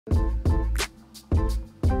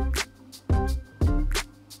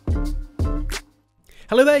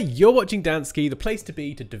Hello there, you're watching Dansky, the place to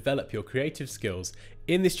be to develop your creative skills.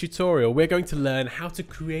 In this tutorial, we're going to learn how to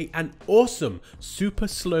create an awesome super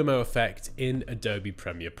slow-mo effect in Adobe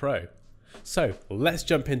Premiere Pro. So let's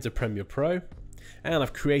jump into Premiere Pro. And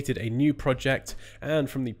I've created a new project, and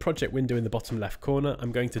from the project window in the bottom left corner,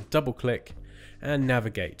 I'm going to double click and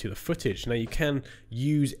navigate to the footage. Now you can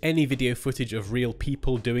use any video footage of real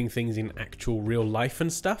people doing things in actual real life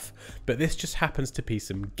and stuff, but this just happens to be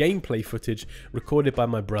some gameplay footage recorded by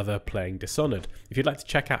my brother playing Dishonored. If you'd like to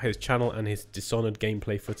check out his channel and his Dishonored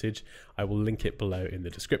gameplay footage, I will link it below in the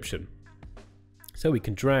description. So we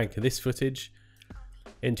can drag this footage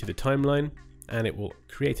into the timeline and it will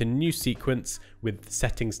create a new sequence with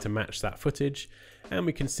settings to match that footage, and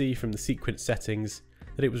we can see from the sequence settings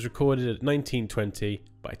that it was recorded at 1920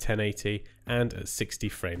 by 1080 and at 60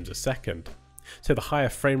 frames a second. So the higher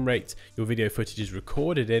frame rate your video footage is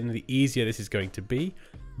recorded in, the easier this is going to be,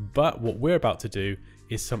 but what we're about to do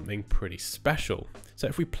is something pretty special. So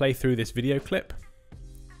if we play through this video clip,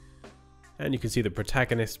 and you can see the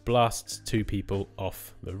protagonist blasts two people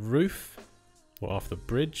off the roof or off the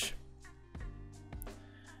bridge.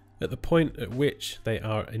 At the point at which they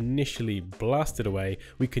are initially blasted away,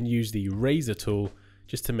 we can use the razor tool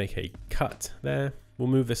just to make a cut there. We'll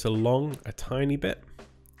move this along a tiny bit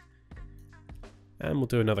and we'll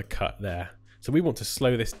do another cut there. So we want to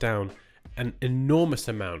slow this down an enormous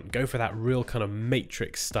amount, go for that real kind of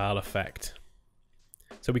Matrix style effect.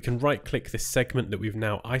 So we can right click this segment that we've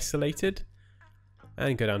now isolated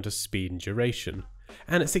and go down to speed and duration.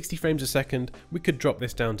 And at 60 frames a second, we could drop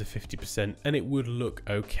this down to 50% and it would look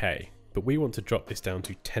okay. But we want to drop this down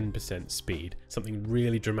to 10% speed, something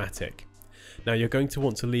really dramatic. Now you're going to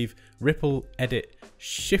want to leave ripple, edit,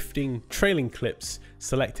 shifting, trailing clips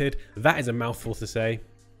selected. That is a mouthful to say,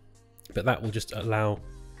 but that will just allow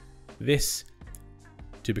this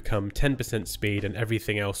to become 10% speed and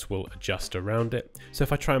everything else will adjust around it. So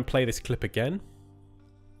if I try and play this clip again,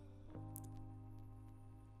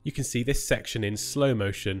 you can see this section in slow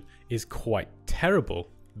motion is quite terrible,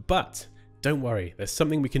 but don't worry, there's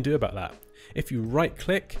something we can do about that. If you right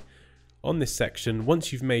click on this section,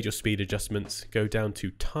 once you've made your speed adjustments, go down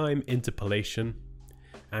to time interpolation,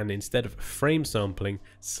 and instead of frame sampling,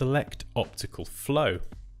 select optical flow.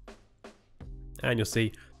 And you'll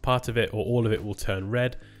see part of it or all of it will turn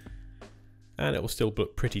red, and it will still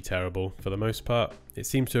look pretty terrible for the most part. It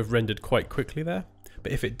seems to have rendered quite quickly there,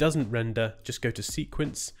 but if it doesn't render, just go to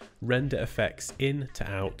sequence, render effects in to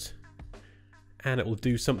out, and it will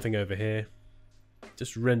do something over here,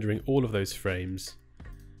 just rendering all of those frames.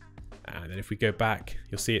 And then if we go back,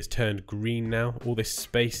 you'll see it's turned green now, all this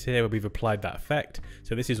space here where we've applied that effect.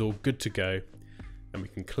 So this is all good to go, and we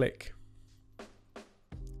can click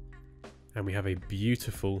and we have a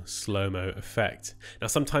beautiful slow-mo effect. Now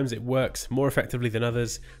sometimes it works more effectively than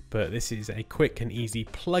others, but this is a quick and easy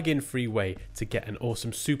plug-in free way to get an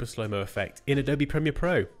awesome super slow-mo effect in Adobe Premiere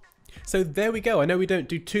Pro. So there we go. I know we don't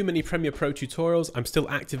do too many Premiere Pro tutorials. I'm still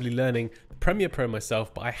actively learning Premiere Pro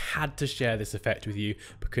myself, but I had to share this effect with you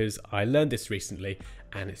because I learned this recently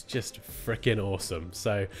and it's just freaking awesome.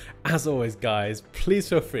 So as always guys, please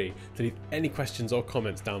feel free to leave any questions or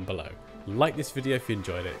comments down below. Like this video if you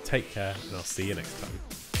enjoyed it. Take care and I'll see you next time.